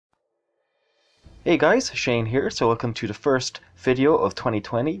Hey guys, Shane here. So welcome to the first video of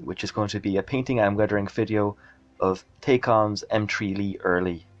 2020, which is going to be a painting and weathering video of Takom's M3 Lee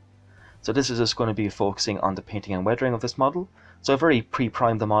Early. So this is just going to be focusing on the painting and weathering of this model. So I've already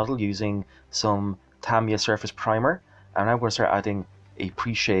pre-primed the model using some Tamiya surface primer, and I'm going to start adding a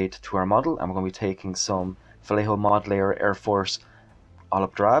pre-shade to our model, and we're going to be taking some Vallejo Mod Layer Air Force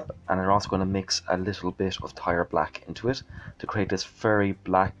olive drab, and I'm also going to mix a little bit of tire black into it to create this very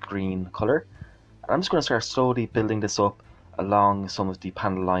black-green color. I'm just going to start slowly building this up along some of the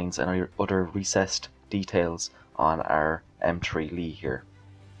panel lines and our other recessed details on our M3 Lee here.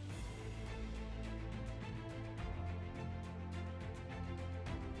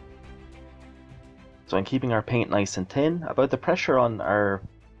 So I'm keeping our paint nice and thin. About the pressure on our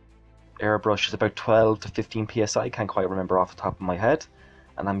airbrush is about 12 to 15 psi, I can't quite remember off the top of my head,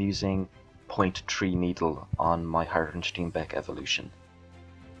 and I'm using 0.3 needle on my Hartensteinbeck Evolution.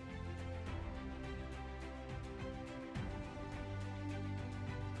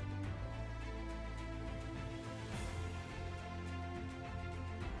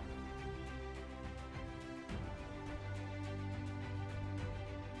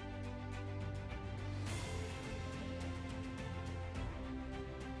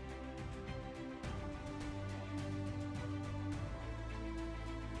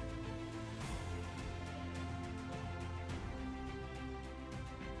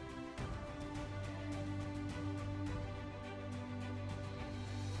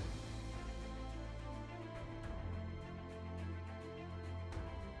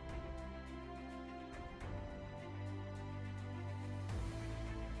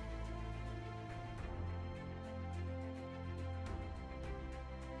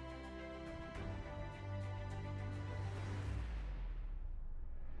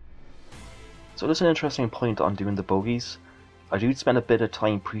 So there's an interesting point on doing the bogies. I do spend a bit of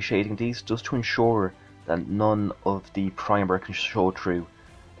time pre-shading these just to ensure that none of the primer can show through.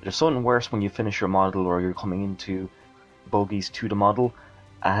 There's something worse when you finish your model or you're coming into bogies to the model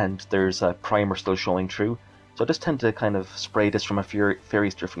and there's a primer still showing through. So I just tend to kind of spray this from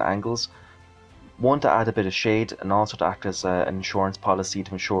various different angles. One, to add a bit of shade, and also to act as an insurance policy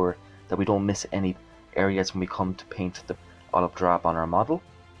to ensure that we don't miss any areas when we come to paint the olive drab on our model.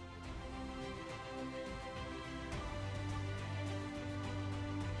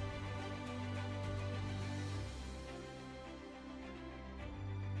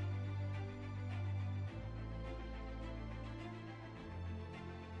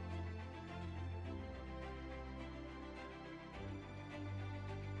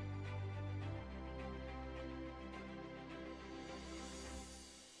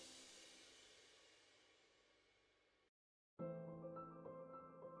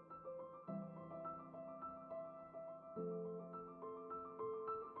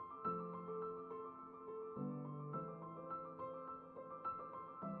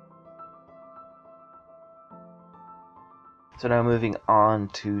 So now moving on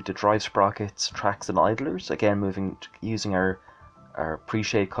to the drive sprockets, tracks and idlers, again using our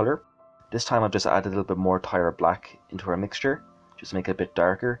pre-shade color. This time I've just added a little bit more tire black into our mixture, just to make it a bit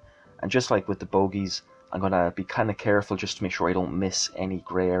darker. And just like with the bogies, I'm going to be kind of careful just to make sure I don't miss any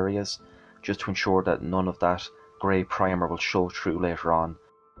grey areas, just to ensure that none of that grey primer will show through later on.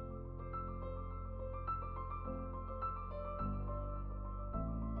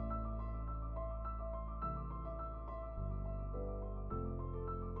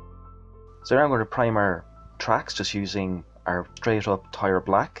 So now I'm going to prime our tracks just using our straight up tire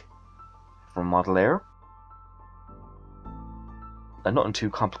black from Model Air. And nothing too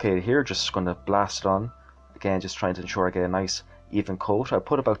complicated here, just going to blast it on. Again, just trying to ensure I get a nice even coat. I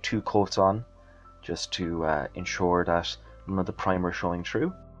put about 2 coats on just to ensure that none of the primer is showing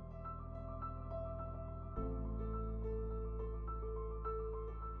through.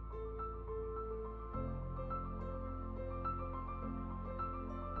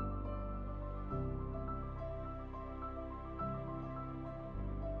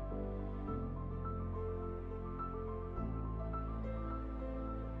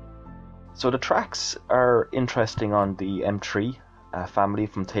 So the tracks are interesting on the M3 family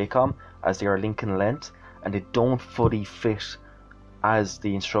from Takom, as they are Lincoln length and they don't fully fit as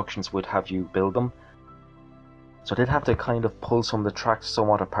the instructions would have you build them. So I did have to kind of pull some of the tracks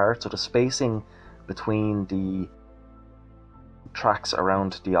somewhat apart, so the spacing between the tracks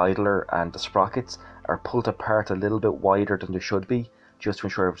around the idler and the sprockets are pulled apart a little bit wider than they should be, just to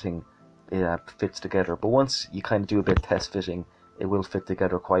ensure everything fits together. But once you kind of do a bit of test fitting, it will fit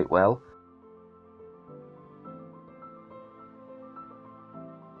together quite well.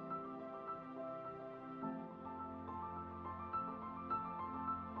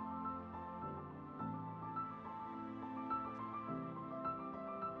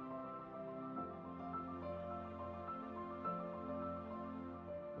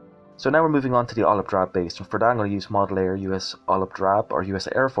 So now we're moving on to the olive drab base, and for that I'm going to use Model Air US Olive Drab, or US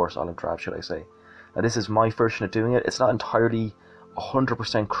Air Force Olive Drab should I say. Now this is my version of doing it. It's not entirely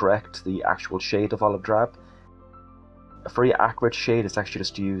 100% correct, the actual shade of olive drab. A very accurate shade is actually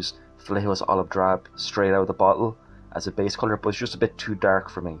just to use Vallejo's Olive Drab straight out of the bottle as a base colour, but it's just a bit too dark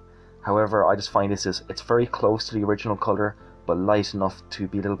for me. However, I just find it's very close to the original colour, but light enough to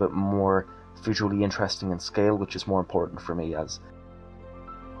be a little bit more visually interesting in scale, which is more important for me.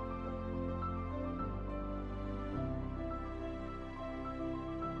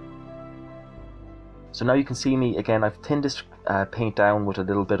 So now you can see me again, I've thinned this paint down with a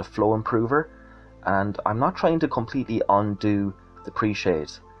little bit of flow improver, and I'm not trying to completely undo the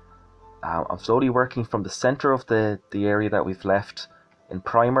pre-shade. I'm slowly working from the center of the area that we've left in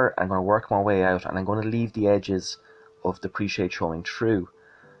primer. I'm going to work my way out, and I'm going to leave the edges of the pre-shade showing through.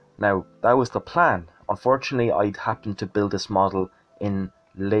 Now that was the plan. Unfortunately, I happened to build this model in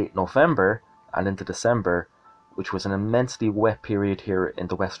late November and into December, which was an immensely wet period here in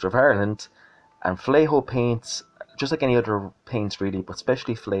the west of Ireland, and Vallejo paints, just like any other paints really, but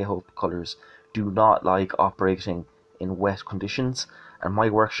especially Vallejo colours, do not like operating in wet conditions, and my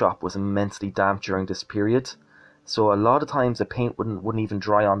workshop was immensely damp during this period. So a lot of times the paint wouldn't even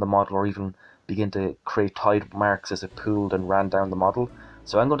dry on the model or even begin to create tide marks as it pooled and ran down the model.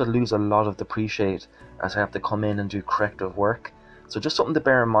 So I'm going to lose a lot of the pre-shade as I have to come in and do corrective work. So just something to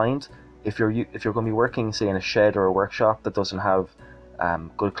bear in mind if you're going to be working, say, in a shed or a workshop that doesn't have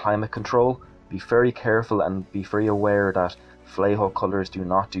good climate control. Be very careful and be very aware that Vallejo colours do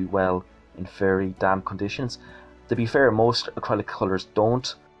not do well in very damp conditions. To be fair, most acrylic colours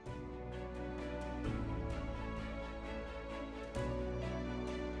don't.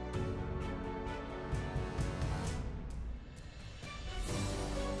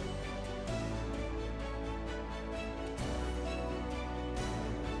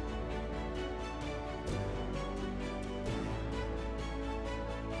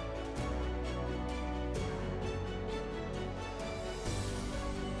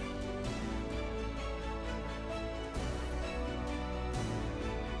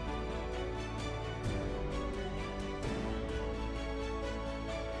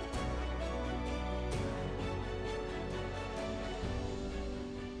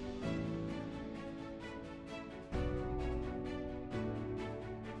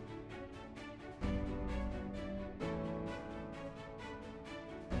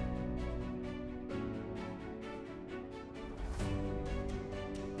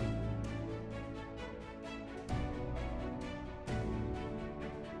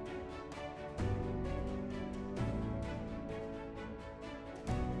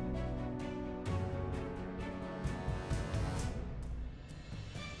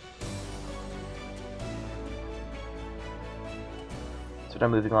 So now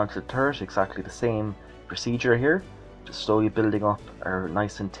moving on to the turret, exactly the same procedure here, just slowly building up our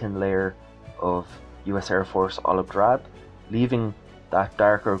nice and thin layer of US Air Force Olive Drab, leaving that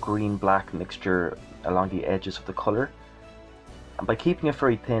darker green-black mixture along the edges of the colour. And by keeping it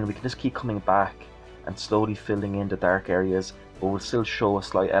very thin, we can just keep coming back and slowly filling in the dark areas, but we'll still show a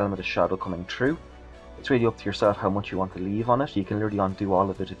slight element of shadow coming through. It's really up to yourself how much you want to leave on it. You can literally undo all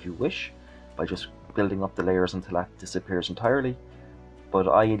of it if you wish, by just building up the layers until that disappears entirely. But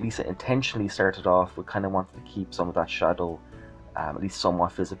I at least intentionally started off with kind of wanting to keep some of that shadow at least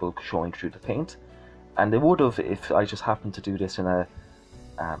somewhat visible, showing through the paint. And it would have if I just happened to do this in a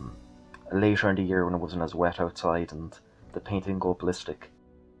later in the year when it wasn't as wet outside and the paint didn't go ballistic.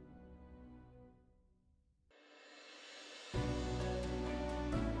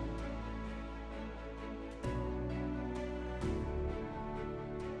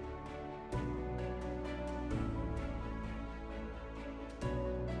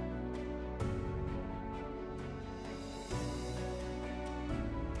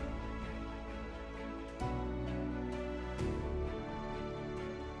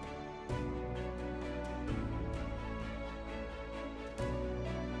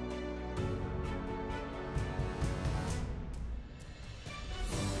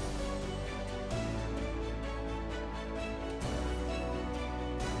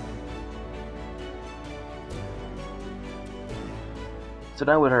 So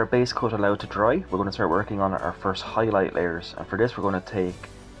now with our base coat allowed to dry, we're going to start working on our first highlight layers, and for this we're going to take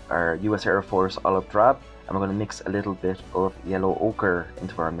our US Air Force Olive Drab and we're going to mix a little bit of yellow ochre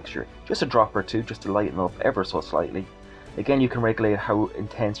into our mixture, just a drop or two, just to lighten up ever so slightly. Again, you can regulate how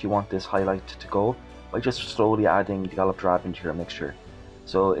intense you want this highlight to go by just slowly adding the olive drab into your mixture.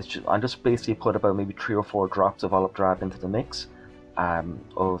 So I'm just basically put about maybe 3 or 4 drops of olive drab into the mix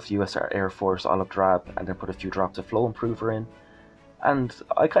of US Air Force Olive Drab, and then put a few drops of flow improver in. And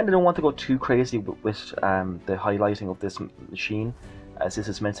I kind of don't want to go too crazy with the highlighting of this machine, as this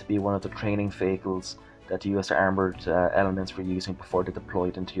is meant to be one of the training vehicles that the US armoured elements were using before they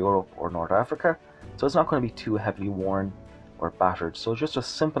deployed into Europe or North Africa. So it's not going to be too heavily worn or battered. So just a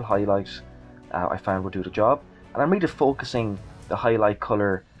simple highlight I found would do the job. And I'm really focusing the highlight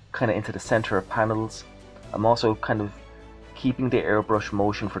colour kind of into the centre of panels. I'm also kind of keeping the airbrush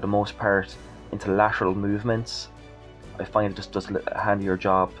motion for the most part into lateral movements. I find it just does a handier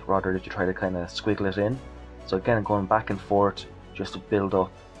job rather than you try to kind of squiggle it in. So again, I'm going back and forth just to build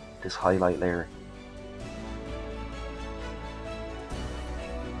up this highlight layer.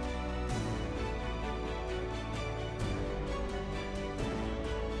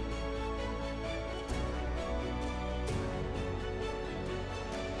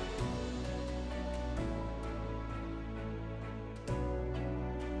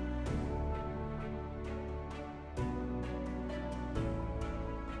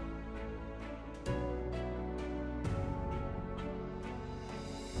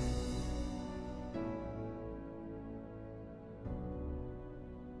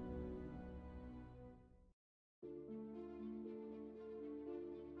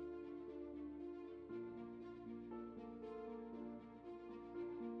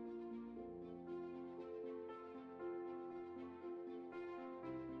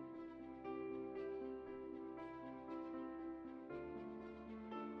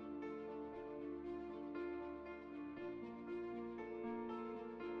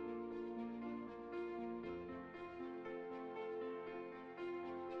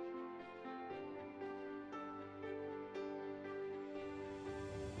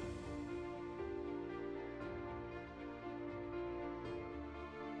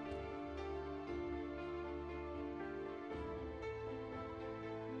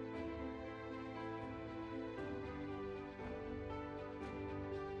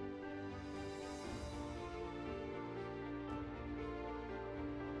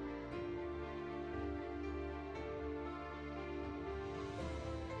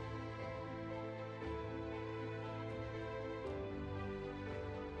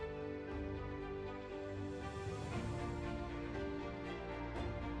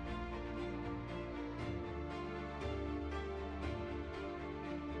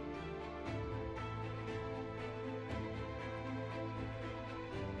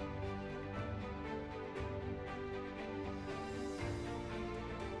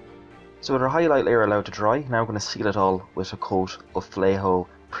 So with our highlight layer allowed to dry, now we're going to seal it all with a coat of Vallejo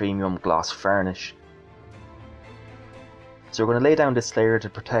Premium Gloss Varnish. So we're going to lay down this layer to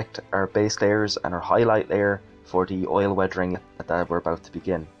protect our base layers and our highlight layer for the oil weathering that we're about to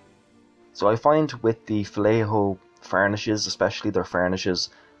begin. So I find with the Vallejo varnishes, especially their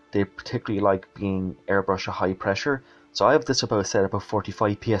varnishes, they particularly like being airbrushed at high pressure. So I have this set about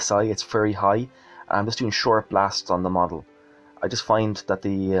 45 psi, it's very high, and I'm just doing short blasts on the model. I just find that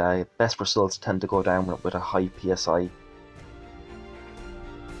the best results tend to go down with a high psi.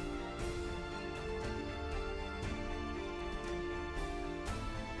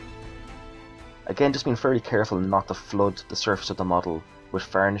 Again, just being very careful not to flood the surface of the model with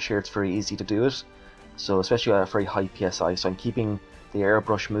varnish here. It's very easy to do it, so especially at a very high psi. So I'm keeping the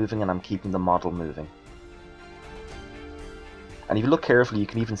airbrush moving and I'm keeping the model moving. And if you look carefully, you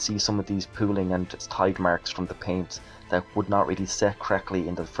can even see some of these pooling and tide marks from the paint that would not really set correctly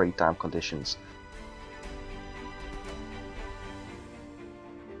in the very damp conditions.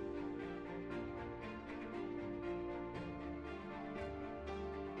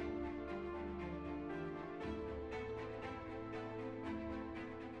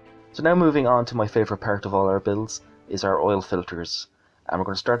 So now moving on to my favourite part of all our builds is our oil filters. And we're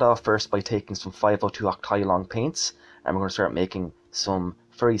going to start off first by taking some 502 Octilong paints, and we're going to start making some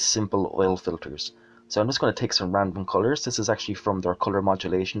very simple oil filters. So I'm just going to take some random colours. This is actually from their colour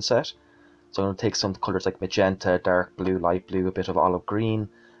modulation set. So I'm going to take some colours like magenta, dark blue, light blue, a bit of olive green,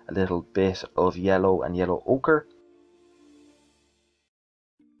 a little bit of yellow and yellow ochre.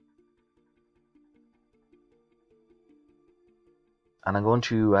 And I'm going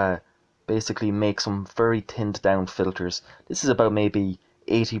to basically make some very thinned down filters. This is about maybe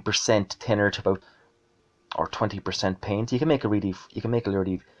 80% thinner to about, or 20% paint. You can make a really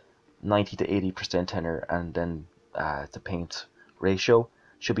 90 to 80% thinner, and then the paint ratio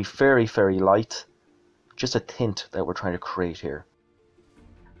should be very, very light. Just a tint that we're trying to create here.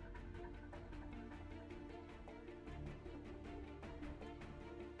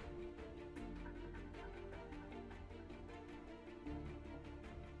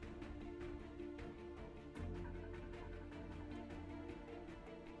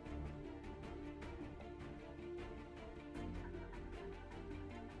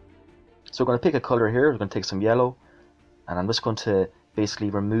 So we're going to pick a color here. We're going to take some yellow, and I'm just going to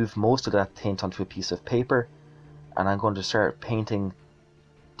basically remove most of that tint onto a piece of paper, and I'm going to start painting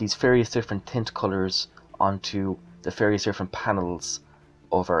these various different tint colors onto the various different panels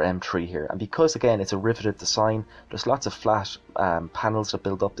of our M3 here. And because again it's a riveted design, there's lots of flat panels that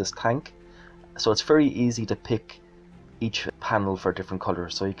build up this tank, so it's very easy to pick each panel for different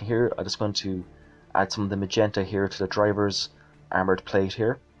colors. So you can hear I'm just going to add some of the magenta here to the driver's armored plate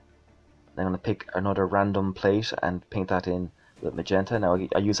here. Then I'm going to pick another random plate and paint that in with magenta. Now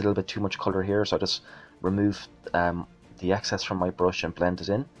I use a little bit too much color here, so I just remove the excess from my brush and blend it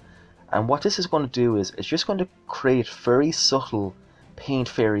in. And what this is going to do is it's just going to create very subtle paint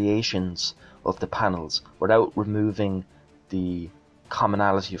variations of the panels without removing the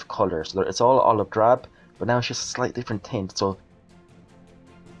commonality of color. So it's all olive drab, but now it's just a slightly different tint. So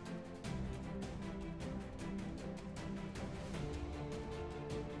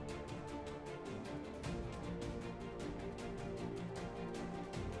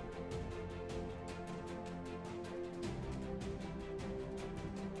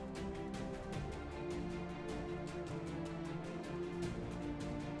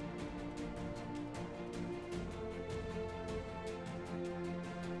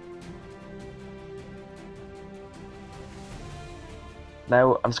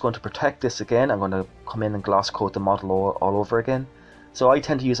now I'm just going to protect this again. I'm going to come in and gloss coat the model all over again. So I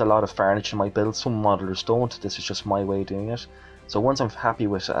tend to use a lot of varnish in my builds. Some modelers don't. This is just my way of doing it. So once I'm happy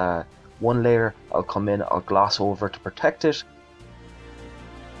with one layer, I'll come in, I'll gloss over to protect it.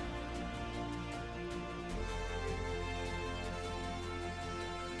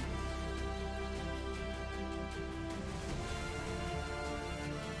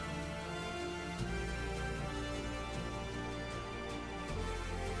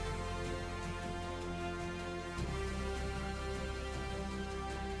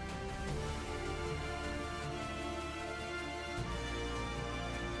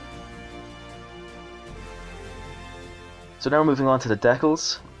 So now we're moving on to the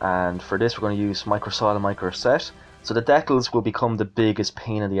decals, and for this we're going to use microsol and microset. So the decals will become the biggest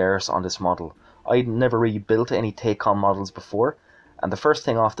pain in the arse on this model. I'd never really built any Takom models before, and the first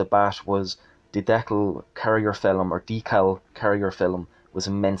thing off the bat was the decal carrier film, or decal carrier film, was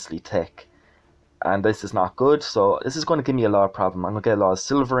immensely thick. And this is not good, so this is going to give me a lot of problem. I'm going to get a lot of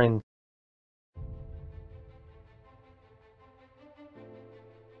silvering.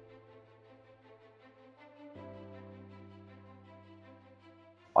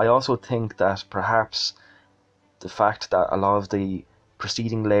 I also think that perhaps the fact that a lot of the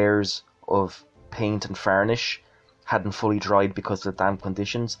preceding layers of paint and varnish hadn't fully dried because of the damp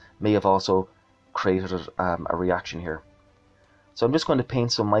conditions may have also created a reaction here. So I'm just going to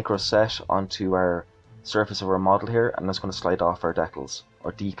paint some microset onto our surface of our model here, and I'm just going to slide off our decals,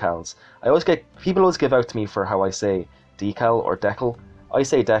 or decals. People always give out to me for how I say decal or decal. I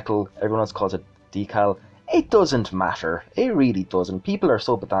say decal, everyone else calls it decal. It doesn't matter. It really doesn't. People are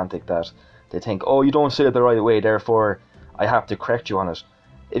so pedantic that they think, oh, you don't say it the right way, therefore I have to correct you on it.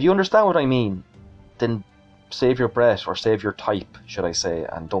 If you understand what I mean, then save your breath, or save your type, should I say,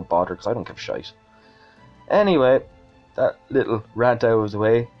 and don't bother, because I don't give a shite. Anyway, that little rant out of the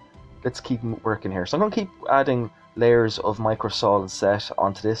way, let's keep working here. So I'm going to keep adding layers of microsol set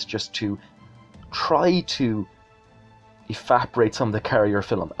onto this just to try to evaporate some of the carrier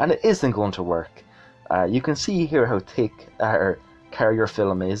film, and it isn't going to work. You can see here how thick our carrier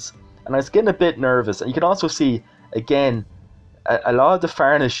film is, and I was getting a bit nervous. And you can also see, again, a lot of the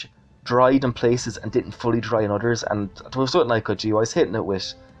varnish dried in places and didn't fully dry in others, and there was something I could do. I was hitting it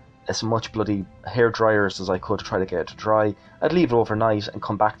with as much bloody hair dryers as I could to try to get it to dry. I'd leave it overnight and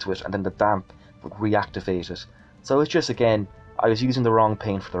come back to it, and then the damp would reactivate it. So it's just, again, I was using the wrong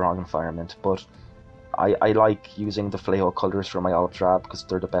paint for the wrong environment, but I like using the Flaho colours for my olive drab because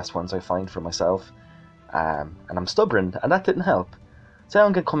they're the best ones I find for myself. And I'm stubborn, and that didn't help. So now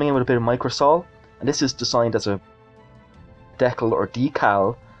I'm coming in with a bit of microsol, and this is designed as a decal or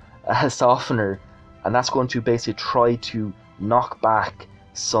decal softener, and that's going to basically try to knock back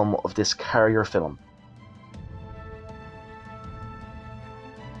some of this carrier film.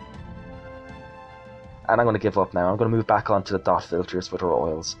 And I'm going to give up now. I'm going to move back onto the dot filters with our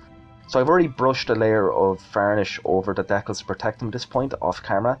oils. So I've already brushed a layer of varnish over the decals to protect them at this point off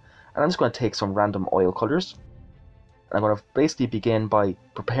camera, and I'm just going to take some random oil colours. And I'm going to basically begin by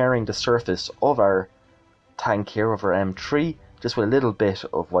preparing the surface of our tank here, of our M3, just with a little bit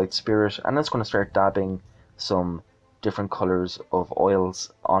of white spirit, and I'm just going to start dabbing some different colours of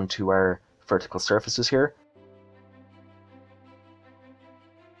oils onto our vertical surfaces here.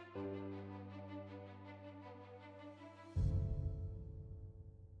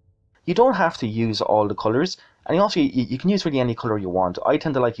 You don't have to use all the colours, and you can use really any colour you want. I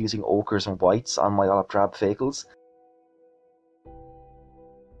tend to like using ochres and whites on my olive drab facals.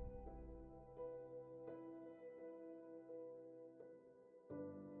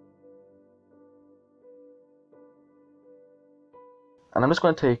 And I'm just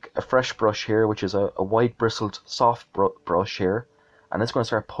going to take a fresh brush here, which is a wide bristled soft brush here, and it's going to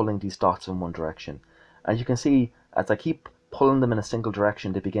start pulling these dots in one direction. And you can see as I keep pulling them in a single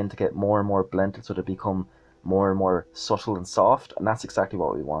direction, they begin to get more and more blended, so they become more and more subtle and soft, and that's exactly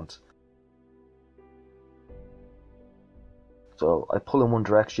what we want. So I pull in one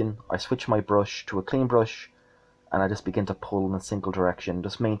direction, I switch my brush to a clean brush, and I just begin to pull in a single direction,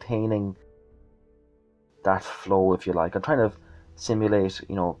 just maintaining that flow, if you like. I'm trying to simulate,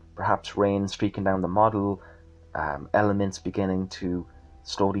 perhaps rain streaking down the model, elements beginning to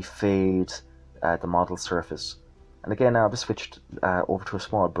slowly fade the model surface. And again, now I've just switched over to a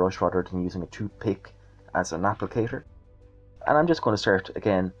small brush rather than using a toothpick as an applicator. And I'm just going to start,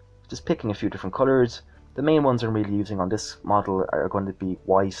 again, just picking a few different colours. The main ones I'm really using on this model are going to be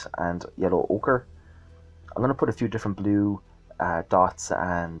white and yellow ochre. I'm going to put a few different blue dots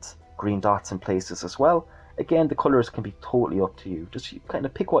and green dots in places as well. Again, the colours can be totally up to you. Just kind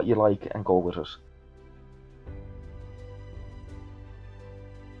of pick what you like and go with it.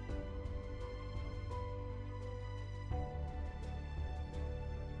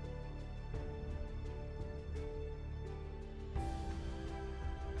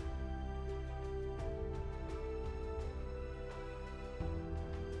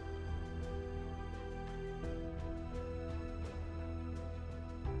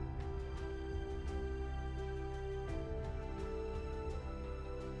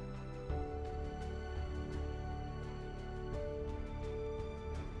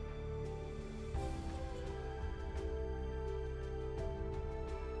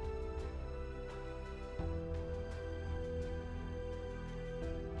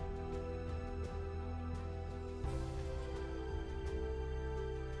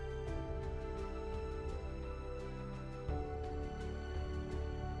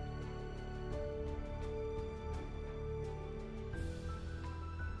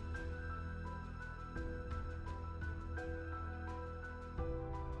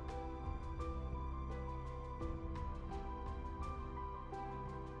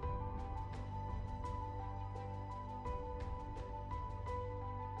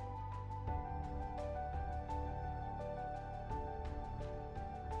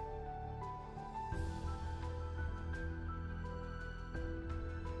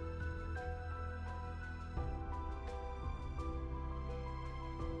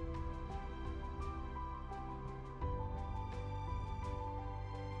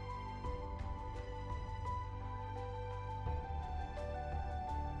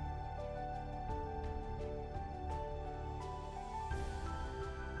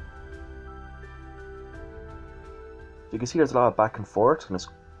 You can see there's a lot of back and forth, and it's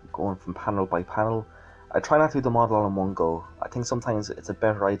going from panel by panel. I try not to do the model all in one go. I think sometimes it's a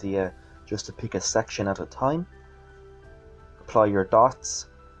better idea just to pick a section at a time. Apply your dots,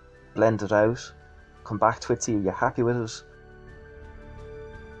 blend it out, come back to it, see if you're happy with it.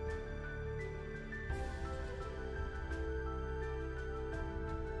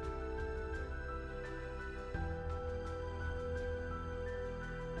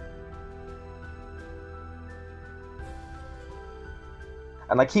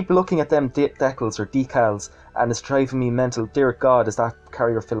 And I keep looking at them decals or decals, and it's driving me mental. Dear God, is that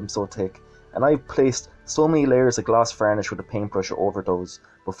carrier film so thick? And I've placed so many layers of gloss varnish with a paintbrush over those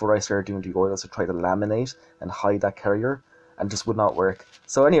before I started doing the oils to try to laminate and hide that carrier, and just would not work.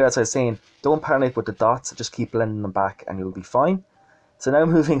 So anyway, as I was saying, don't panic with the dots, just keep blending them back and you'll be fine. So now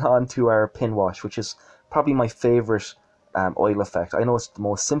moving on to our pin wash, which is probably my favourite oil effect. I know it's the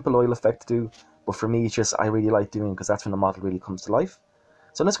most simple oil effect to do, but for me it's just I really like doing it because that's when the model really comes to life.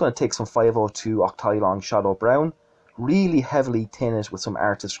 So I'm just going to take some 502 Octilong Shadow Brown, really heavily tin it with some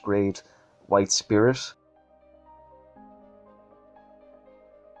artist grade white spirit.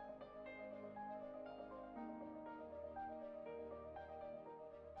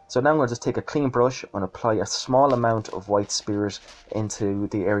 So now I'm going to just take a clean brush and apply a small amount of white spirit into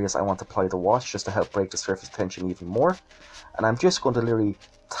the areas I want to apply the wash, just to help break the surface tension even more. And I'm just going to literally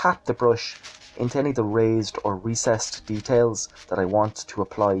tap the brush into any of the raised or recessed details that I want to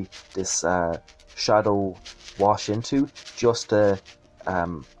apply this shadow wash into, just to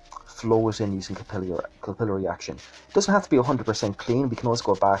flow it in using capillary action. It doesn't have to be 100% clean. We can always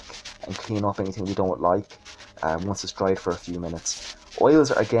go back and clean up anything we don't like once it's dried for a few minutes. Oils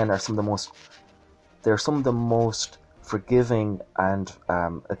are some of the most forgiving and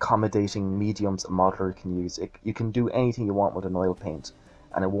accommodating mediums a modeler can use. You can do anything you want with an oil paint,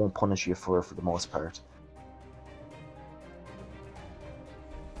 and it won't punish you for the most part.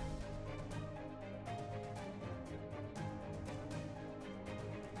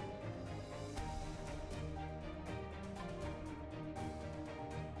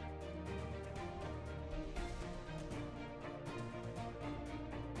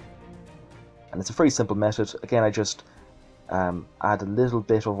 And it's a very simple method. Again, I just add a little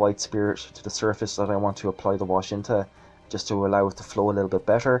bit of white spirit to the surface that I want to apply the wash into, just to allow it to flow a little bit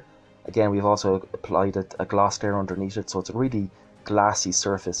better. Again, we've also applied a gloss layer underneath it, so it's a really glassy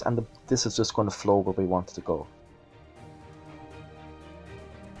surface, and this is just going to flow where we want it to go.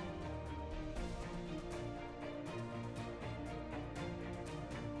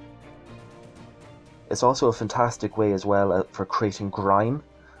 It's also a fantastic way as well for creating grime.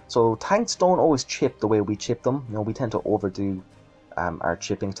 So tanks don't always chip the way we chip them. You know, we tend to overdo our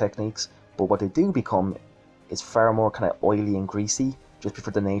chipping techniques, but what they do become is far more kind of oily and greasy, just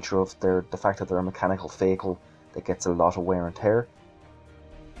for the nature of the fact that they're a mechanical vehicle that gets a lot of wear and tear.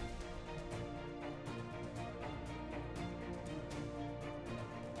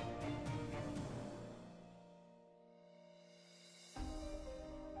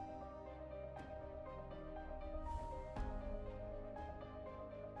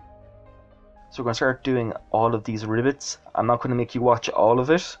 So we're going to start doing all of these rivets. I'm not going to make you watch all of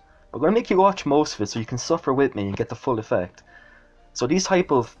it. I'm going to make you watch most of it so you can suffer with me and get the full effect. So these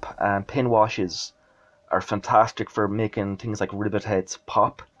type of pin washes are fantastic for making things like rivet heads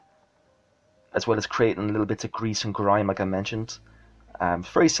pop, as well as creating little bits of grease and grime like I mentioned.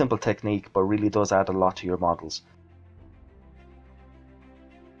 Very simple technique, but really does add a lot to your models.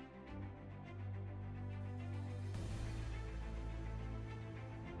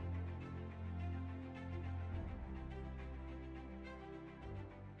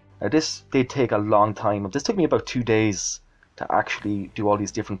 Now this did take a long time. This took me about 2 days to actually do all these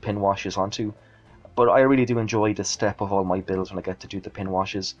different pin washes onto, but I really do enjoy this step of all my builds when I get to do the pin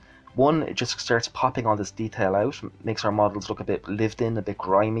washes. One, it just starts popping all this detail out, makes our models look a bit lived in, a bit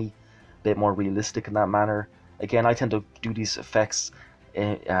grimy, a bit more realistic in that manner. Again, I tend to do these effects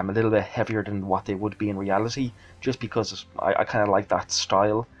a little bit heavier than what they would be in reality, just because I kind of like that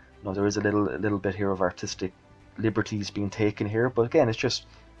style. You know, there is a little bit here of artistic liberties being taken here, but again, it's just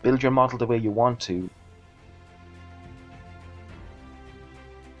build your model the way you want to.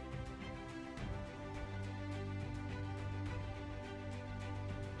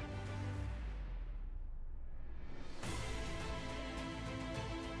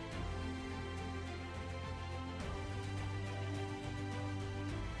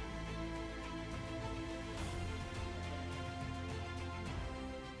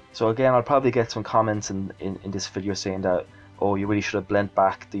 So again, I'll probably get some comments in this video saying that, oh, you really should have blended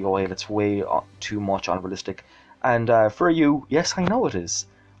back the oil, it's way too much unrealistic. And for you, yes, I know it is.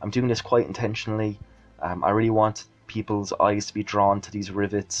 I'm doing this quite intentionally. I really want people's eyes to be drawn to these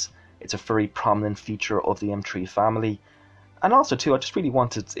rivets. It's a very prominent feature of the M3 family. And also too, I just really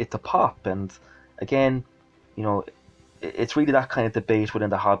wanted it to pop. And again, you know, it's really that kind of debate within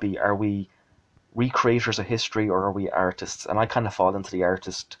the hobby. Are we recreators of history or are we artists? And I kind of fall into the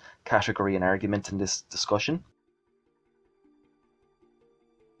artist category and argument in this discussion.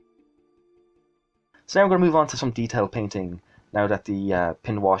 So now I'm going to move on to some detail painting now that the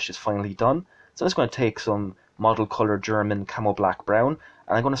pin wash is finally done. So I'm just going to take some model color German camo black brown,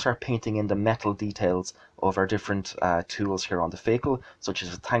 and I'm going to start painting in the metal details of our different tools here on the vehicle, such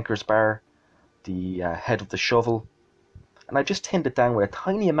as the tanker's bar, the head of the shovel, and I just tint it down with a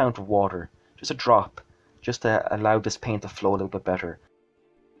tiny amount of water, just a drop, just to allow this paint to flow a little bit better.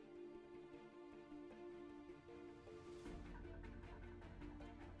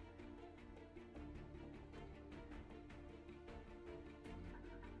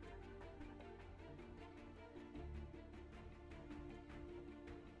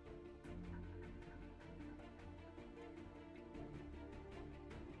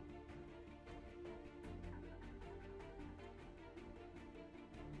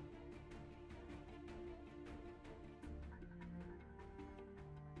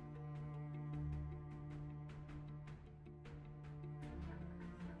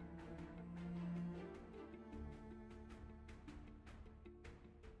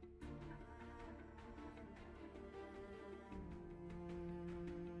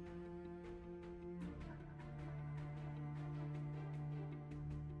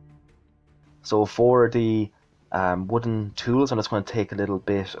 So for the wooden tools, I'm just going to take a little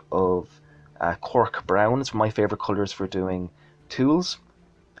bit of cork brown. It's my favorite colors for doing tools.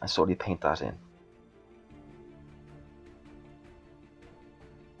 I slowly paint that in.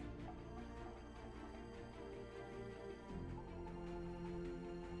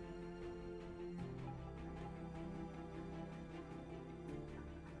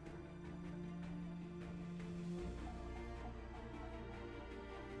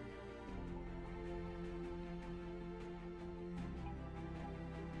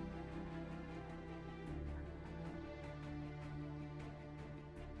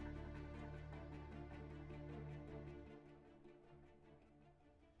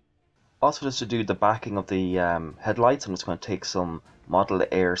 Also, just to do the backing of the headlights, I'm just going to take some Model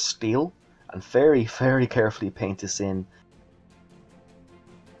Air steel and very, very carefully paint this in.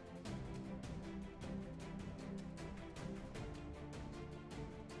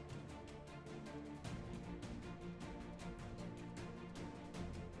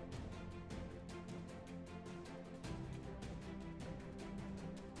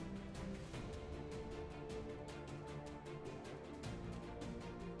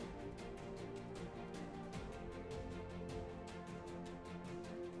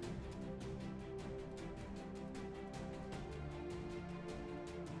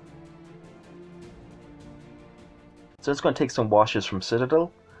 So it's going to take some washes from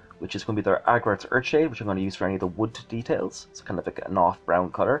Citadel, which is going to be their Agrat's Earthshade, which I'm going to use for any of the wood details. It's kind of like an off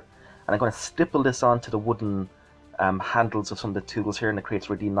brown colour. And I'm going to stipple this onto the wooden handles of some of the tools here, and it creates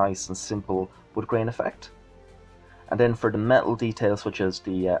a really nice and simple wood grain effect. And then for the metal details, such as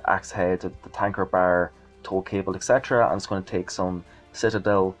the axe head, the tanker bar, tow cable, etc., I'm just going to take some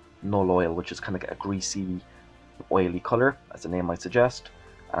Citadel Null Oil, which is kind of like a greasy, oily colour, as the name might suggest.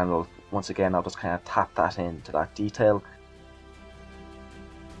 And once again, I'll just kind of tap that into that detail.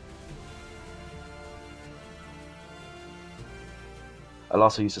 I'll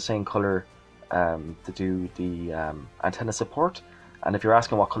also use the same colour to do the antenna support. And if you're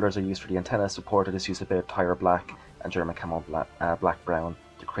asking what colours I use for the antenna support, I just use a bit of Tire Black and German Camo Black Brown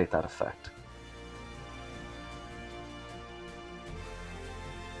to create that effect.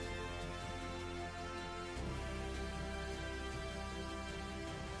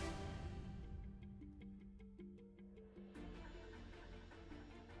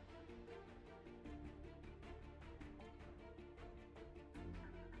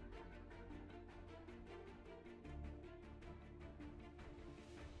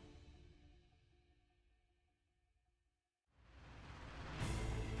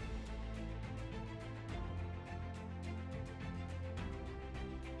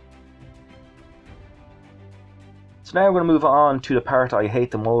 So now we're going to move on to the part I hate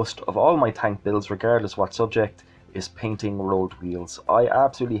the most of all my tank builds, regardless what subject, is painting road wheels. I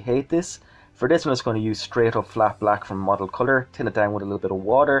absolutely hate this. For this one, I'm just going to use straight up flat black from Model Color, tin it down with a little bit of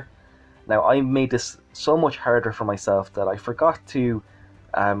water. Now I made this so much harder for myself that I forgot to,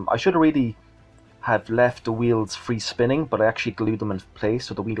 I should have really have left the wheels free spinning, but I actually glued them in place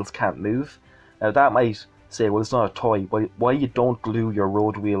so the wheels can't move. Now that might say, well, it's not a toy. Why you don't glue your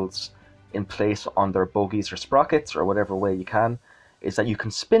road wheels in place on their bogies or sprockets or whatever way you can, is that you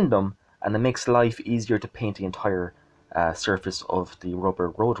can spin them, and it makes life easier to paint the entire surface of the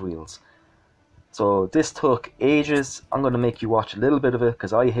rubber road wheels. So this took ages. I'm going to make you watch a little bit of it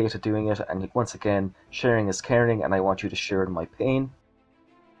because I hated doing it, and once again, sharing is caring, and I want you to share in my pain.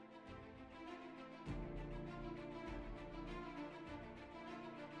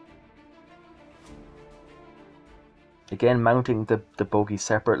 Again, mounting the bogie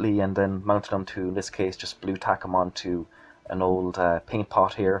separately and then mounting them to, in this case, just blue Takom onto an old paint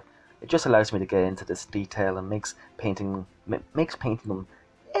pot here. It just allows me to get into this detail and makes painting them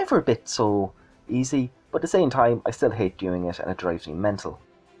ever a bit so easy, but at the same time I still hate doing it and it drives me mental.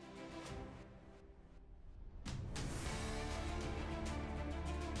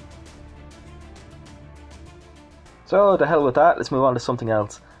 So the hell with that, let's move on to something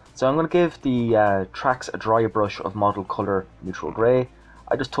else. So I'm going to give the tracks a dry brush of Model Color Neutral Grey.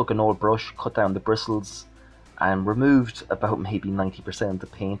 I just took an old brush, cut down the bristles, and removed about maybe 90% of the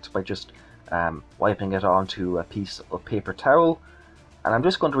paint by just wiping it onto a piece of paper towel. And I'm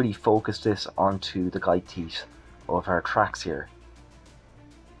just going to really focus this onto the guide teeth of our tracks here.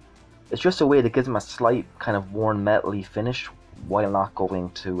 It's just a way that gives them a slight kind of worn metally finish while not going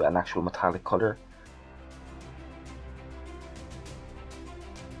to an actual metallic colour.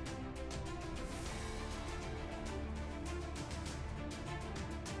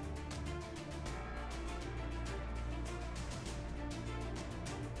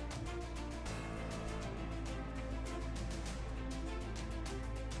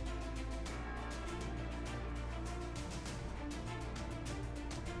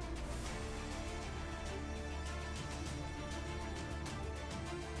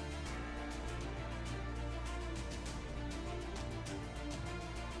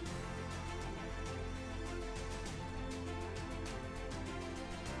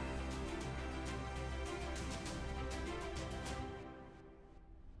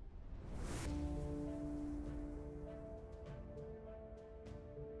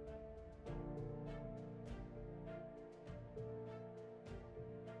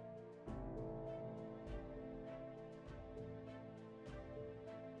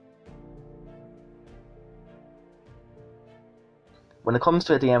 When it comes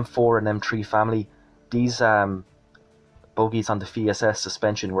to the M4 and M3 family, these bogies on the VSS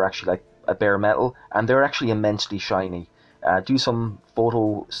suspension were actually like a bare metal, and they're actually immensely shiny. Do some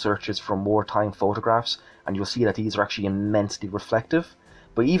photo searches from wartime photographs and you'll see that these are actually immensely reflective.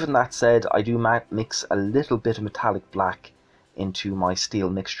 But even that said, I do mix a little bit of metallic black into my steel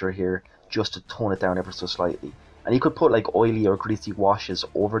mixture here just to tone it down ever so slightly. And you could put like oily or greasy washes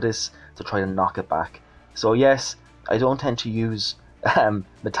over this to try to knock it back. So yes, I don't tend to use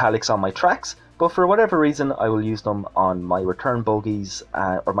metallics on my tracks, but for whatever reason I will use them on my return bogies,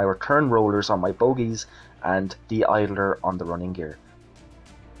 or my return rollers on my bogies, and the idler on the running gear.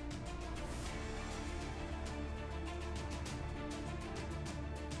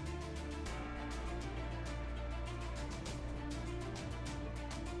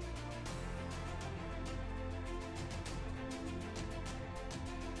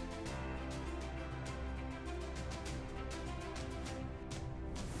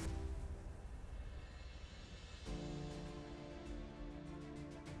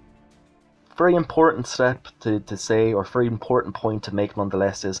 Very important step to say, or very important point to make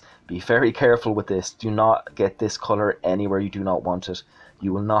nonetheless, is be very careful with this. Do not get this color anywhere you do not want it.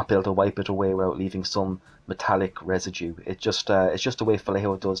 You will not be able to wipe it away without leaving some metallic residue. It's just the way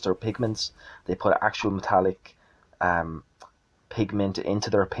Vallejo does their pigments. They put actual metallic pigment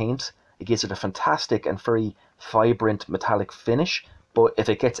into their paint. It gives it a fantastic and very vibrant metallic finish, but if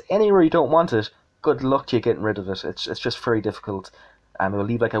it gets anywhere you don't want it, good luck to you getting rid of it. It's just very difficult. It will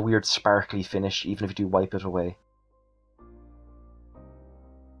leave like a weird sparkly finish even if you do wipe it away.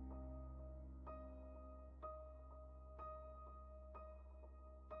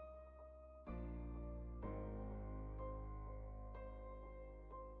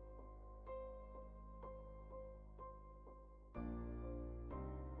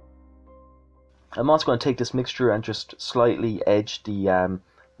 I'm also going to take this mixture and just slightly edge the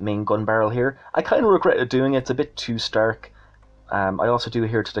main gun barrel here. I kind of regretted doing it, it's a bit too stark. I also do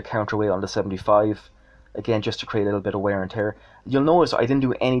here to the counterweight on the 75, again just to create a little bit of wear and tear. You'll notice I didn't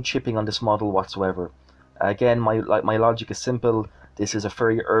do any chipping on this model whatsoever. Again, my logic is simple. This is a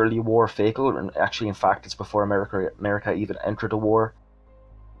very early war vehicle, and actually in fact it's before America even entered the war.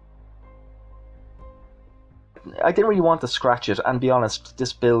 I didn't really want to scratch it, and be honest,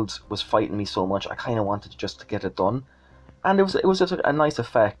 this build was fighting me so much I kind of wanted just to get it done. And it was just a nice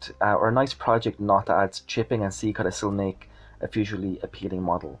effect, or a nice project not to add chipping and see could I still make a visually appealing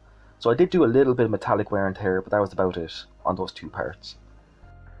model. So I did do a little bit of metallic wear and tear, but that was about it on those two parts.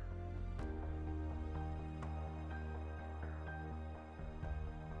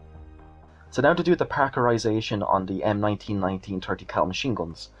 So now to do the Parkerization on the M1919 30 cal machine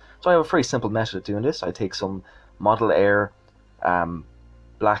guns. So I have a very simple method of doing this. I take some Model Air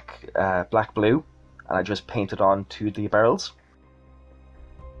black blue, and I just paint it on to the barrels.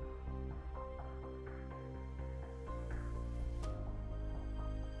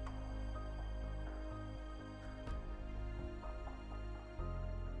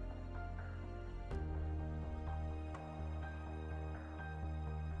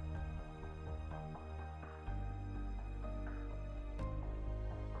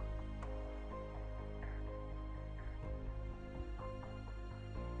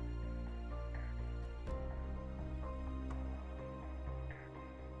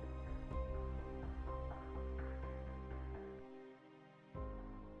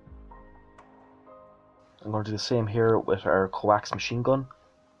 I'm going to do the same here with our coax machine gun.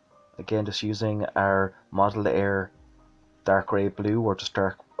 Again, just using our Model Air dark grey blue, or just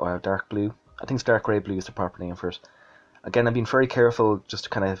dark blue. I think it's dark grey blue is the proper name for it. Again, I'm being very careful just to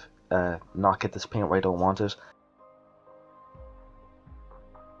kind of not get this paint where I don't want it.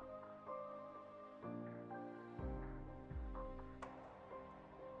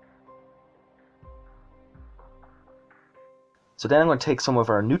 So then I'm going to take some of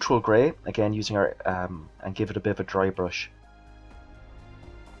our neutral grey, again using our, and give it a bit of a dry brush.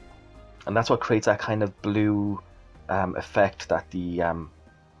 And that's what creates that kind of blue effect that the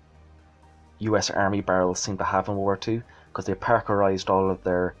US Army barrels seem to have in World War II, because they Parkerized all of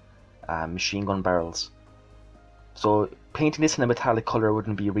their machine gun barrels. So painting this in a metallic colour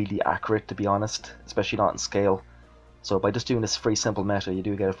wouldn't be really accurate, to be honest, especially not in scale. So by just doing this very simple method, you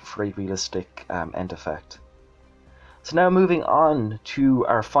do get a very realistic end effect. So now moving on to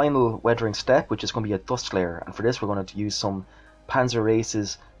our final weathering step, which is going to be a dust layer. And for this we're going to use some Panzer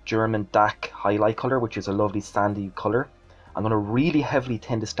Race's German DAC highlight colour, which is a lovely sandy colour. I'm going to really heavily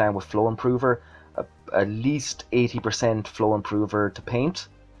tint this down with Flow Improver, at least 80% Flow Improver to paint.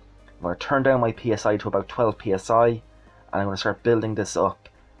 I'm going to turn down my PSI to about 12 PSI, and I'm going to start building this up,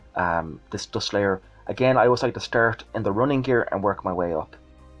 this dust layer, Again, I always like to start in the running gear and work my way up.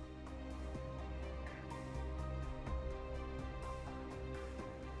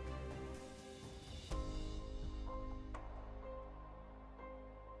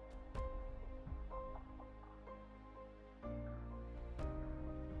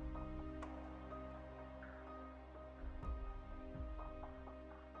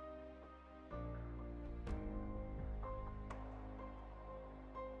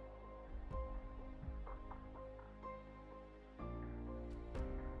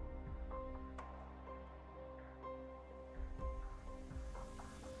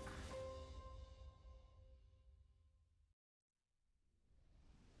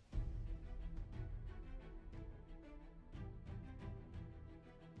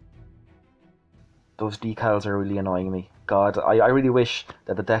 Those decals are really annoying me. God, I really wish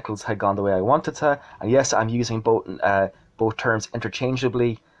that the decals had gone the way I wanted to. And yes, I'm using both terms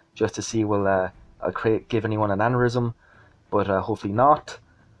interchangeably just to see will I'll give anyone an aneurysm, but hopefully not.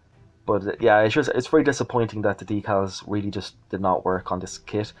 But yeah, it's very disappointing that the decals really just did not work on this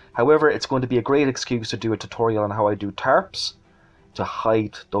kit. However, it's going to be a great excuse to do a tutorial on how I do tarps to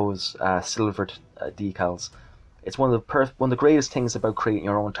hide those silvered decals. It's one of the greatest things about creating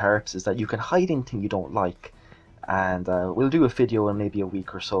your own tarps is that you can hide anything you don't like. And we'll do a video in maybe a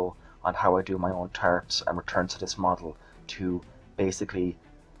week or so on how I do my own tarps and return to this model to basically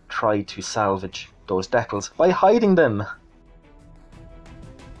try to salvage those decals by hiding them.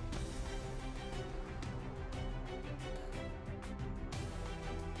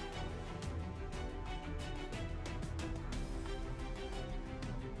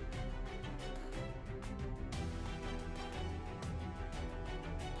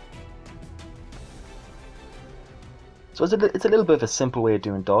 So it's a little bit of a simple way of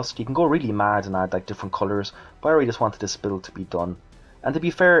doing dust. You can go really mad and add like different colours, but I really just wanted this build to be done. And to be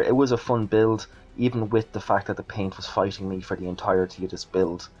fair, it was a fun build, even with the fact that the paint was fighting me for the entirety of this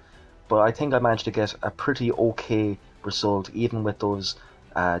build. But I think I managed to get a pretty okay result, even with those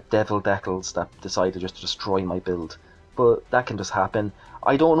devil decals that decided just to destroy my build. But that can just happen.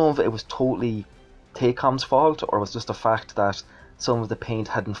 I don't know if it was totally Takom's fault, or it was just the fact that some of the paint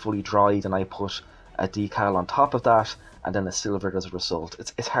hadn't fully dried and I put a decal on top of that and then a silvered as a result.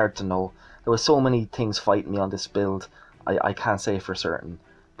 It's hard to know. There were so many things fighting me on this build, I can't say for certain,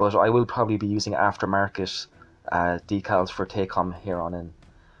 but I will probably be using aftermarket decals for Takom here on in.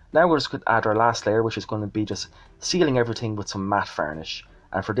 Now we're just going to add our last layer, which is going to be just sealing everything with some matte varnish,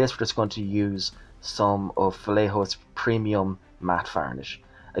 and for this we're just going to use some of Vallejo's premium matte varnish.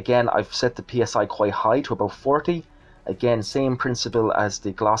 Again, I've set the PSI quite high to about 40. Again, same principle as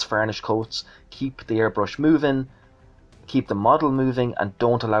the gloss varnish coats. Keep the airbrush moving, keep the model moving, and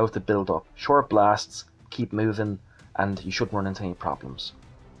don't allow it to build up. Short blasts, keep moving, and you shouldn't run into any problems.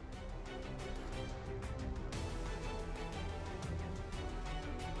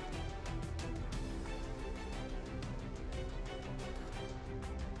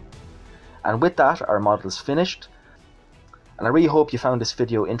 And with that, our model is finished. And I really hope you found this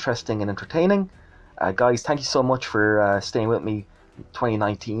video interesting and entertaining. Guys, thank you so much for staying with me in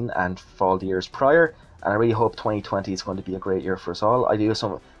 2019 and for all the years prior. And I really hope 2020 is going to be a great year for us all. I do have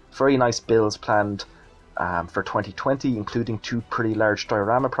some very nice builds planned for 2020, including 2 pretty large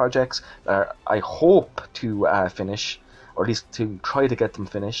diorama projects that I hope to finish, or at least to try to get them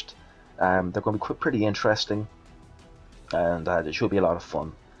finished. They're going to be pretty interesting, and it should be a lot of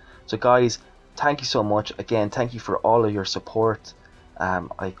fun. So guys, thank you so much. Again, thank you for all of your support.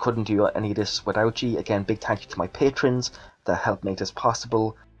 I couldn't do any of this without you. Again, big thank you to my patrons that helped make this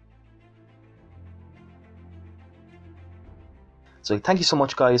possible. So thank you so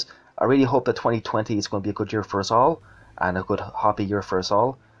much, guys. I really hope that 2020 is going to be a good year for us all, and a good hobby year for us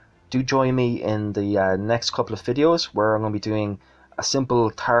all. Do join me in the next couple of videos where I'm going to be doing a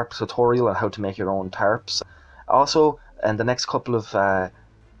simple tarp tutorial on how to make your own tarps. Also, in the next couple of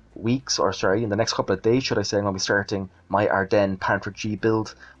in the next couple of days, should I say, I'm going to be starting my Ardennes Panther G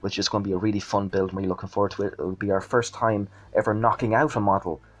build, which is going to be a really fun build. I'm really looking forward to it. It will be our first time ever knocking out a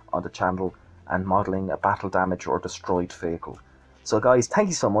model on the channel and modelling a battle damaged or destroyed vehicle. So guys, thank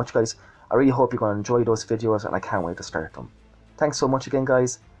you so much, guys. I really hope you're going to enjoy those videos, and I can't wait to start them. Thanks so much again,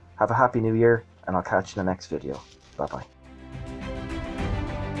 guys. Have a happy new year, and I'll catch you in the next video. Bye bye.